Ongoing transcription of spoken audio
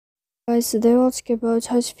Guys, today we'll talk about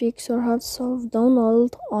how to fix or how to solve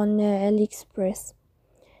download on AliExpress.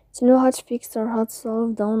 To know how to fix or how to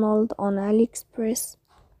solve download on AliExpress,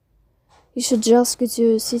 you should just go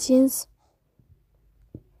to settings.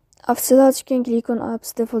 After that, you can click on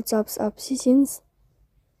apps, default apps, app settings.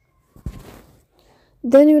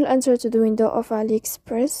 Then you will enter to the window of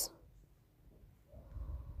AliExpress.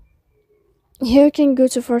 Here you can go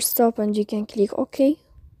to first stop and you can click OK.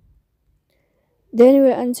 Then you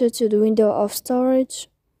will enter to the window of storage.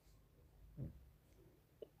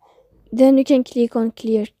 Then you can click on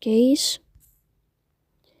clear cache.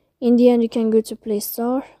 In the end, you can go to Play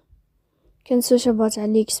Store. You can search about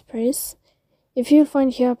AliExpress. If you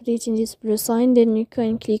find here updating this blue sign, then you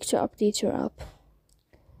can click to update your app.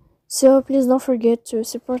 So please don't forget to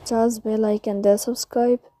support us by like and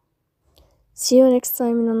subscribe. See you next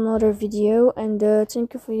time in another video, and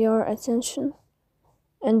thank you for your attention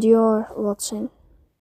and your watching.